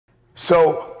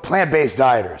So plant-based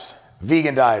dieters,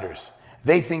 vegan dieters,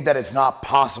 they think that it's not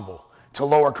possible to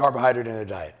lower carbohydrate in their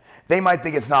diet. They might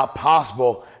think it's not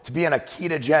possible to be on a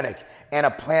ketogenic and a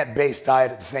plant-based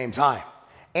diet at the same time.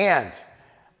 And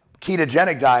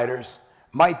ketogenic dieters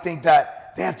might think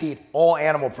that they have to eat all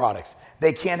animal products.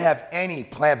 They can't have any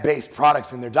plant-based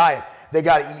products in their diet. They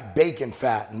gotta eat bacon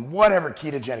fat and whatever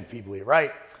ketogenic people eat,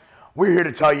 right? We're here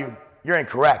to tell you, you're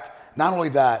incorrect. Not only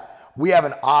that, we have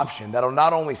an option that'll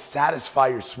not only satisfy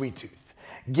your sweet tooth,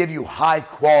 give you high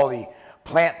quality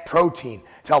plant protein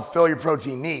to help fill your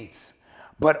protein needs,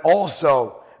 but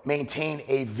also maintain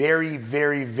a very,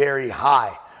 very, very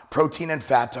high protein and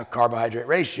fat to carbohydrate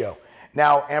ratio.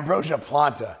 Now, Ambrosia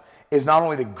planta is not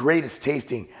only the greatest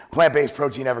tasting plant-based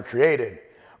protein ever created,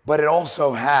 but it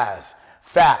also has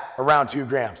fat around 2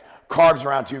 grams, carbs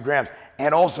around 2 grams,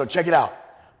 and also, check it out,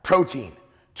 protein,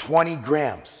 20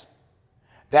 grams.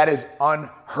 That is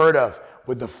unheard of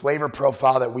with the flavor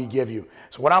profile that we give you.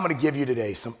 So what I'm gonna give you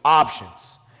today, some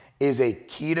options, is a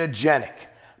ketogenic,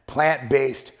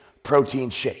 plant-based protein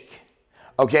shake.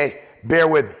 Okay, bear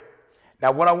with me.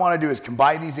 Now what I wanna do is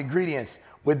combine these ingredients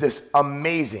with this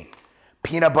amazing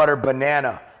peanut butter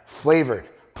banana flavored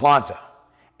planta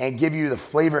and give you the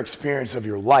flavor experience of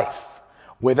your life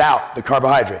without the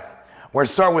carbohydrate. We're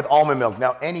gonna start with almond milk.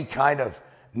 Now any kind of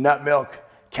nut milk,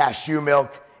 cashew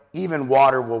milk, even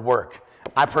water will work.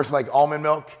 I personally like almond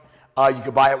milk. You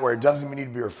can buy it where it doesn't even need to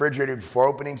be refrigerated before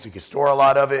opening, so you can store a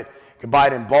lot of it. You can buy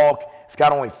it in bulk. It's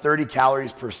got only 30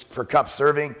 calories per cup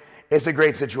serving. It's a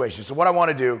great situation. So what I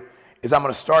wanna do is I'm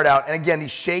gonna start out, and again, these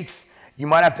shakes, you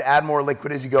might have to add more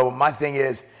liquid as you go, but my thing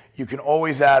is, you can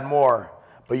always add more,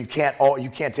 but you can't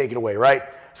take it away, right?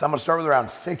 So I'm gonna start with around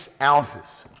 6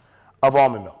 ounces of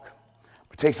almond milk.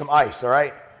 But take some ice, all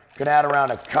right? Gonna add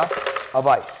around a cup of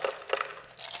ice.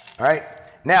 All right,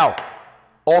 now,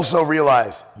 also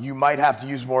realize you might have to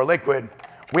use more liquid.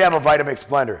 We have a Vitamix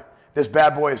blender. This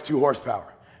bad boy is 2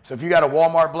 horsepower. So if you got a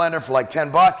Walmart blender for like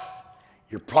 10 bucks,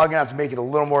 you're probably gonna have to make it a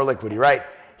little more liquidy, right?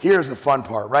 Here's the fun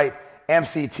part, right?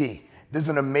 MCT. This is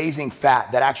an amazing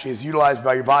fat that actually is utilized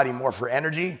by your body more for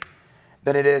energy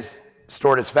than it is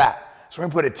stored as fat. So we're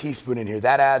gonna put a teaspoon in here.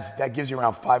 That gives you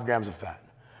around 5 grams of fat.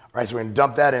 All right, so we're gonna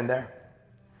dump that in there.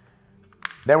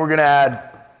 Then we're gonna add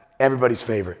everybody's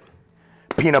favorite,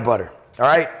 peanut butter, all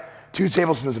right? 2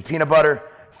 tablespoons of peanut butter,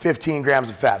 15 grams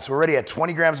of fat. So we're already at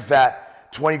 20 grams of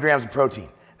fat, 20 grams of protein.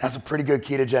 That's a pretty good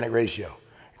ketogenic ratio.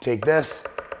 Take this.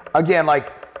 Again,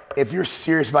 like if you're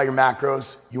serious about your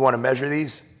macros, you wanna measure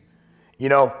these, you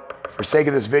know, for sake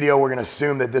of this video, we're gonna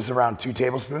assume that this is around 2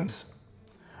 tablespoons.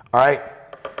 All right,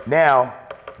 now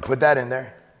put that in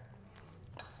there.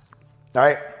 All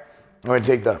right, I'm gonna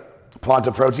take the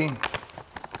planta protein.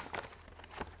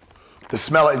 To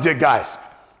smell it, guys,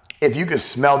 if you could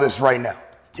smell this right now,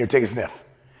 here, take a sniff.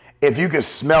 If you could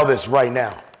smell this right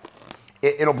now,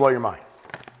 it'll blow your mind.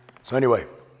 So anyway,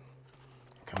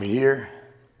 come in here,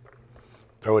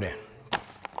 throw it in.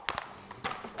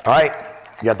 All right,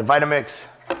 you got the Vitamix,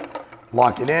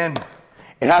 lock it in.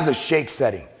 It has a shake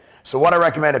setting. So what I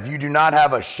recommend, if you do not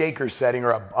have a shaker setting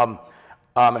or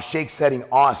a shake setting,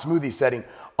 a smoothie setting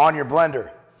on your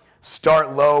blender,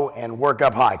 start low and work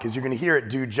up high, because you're gonna hear it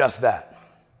do just that.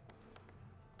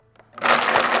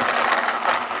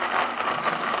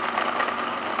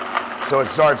 So it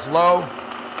starts low,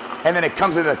 and then it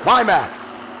comes into the climax.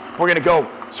 We're gonna go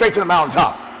straight to the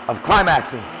mountaintop of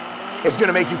climaxing. It's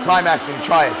gonna make you climax when you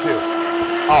try it too.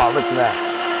 Oh, listen to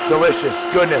that. Delicious,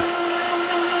 goodness.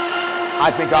 I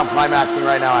think I'm climaxing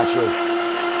right now, actually.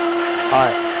 All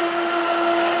right.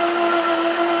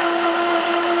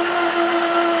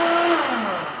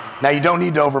 Now you don't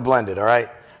need to overblend it, all right?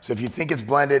 So if you think it's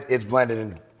blended,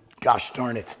 and gosh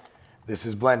darn it, this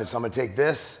is blended. So I'm gonna take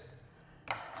this.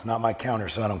 It's not my counter,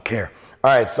 so I don't care.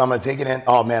 All right, so I'm gonna take it in.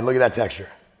 Oh man, look at that texture.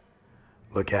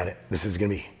 Look at it. This is gonna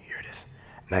be, here it is,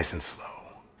 nice and slow.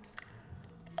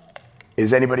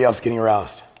 Is anybody else getting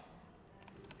aroused?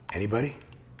 Anybody?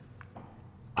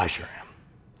 I sure am.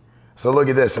 So look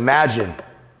at this, imagine,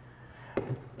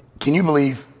 can you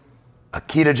believe a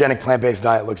ketogenic plant-based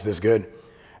diet looks this good?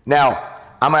 Now,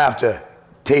 I'm gonna have to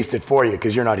taste it for you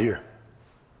because you're not here.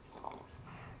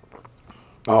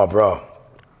 Oh, bro.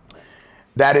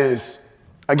 That is,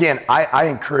 again, I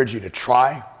encourage you to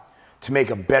try to make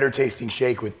a better tasting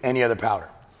shake with any other powder.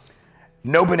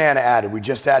 No banana added, we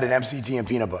just added MCT and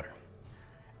peanut butter.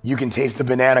 You can taste the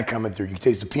banana coming through, you can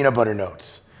taste the peanut butter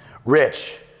notes.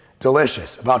 Rich,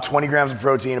 delicious, about 20 grams of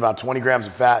protein, about 20 grams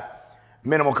of fat,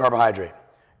 minimal carbohydrate.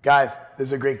 Guys, this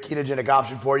is a great ketogenic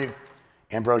option for you.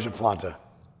 Ambrosia planta.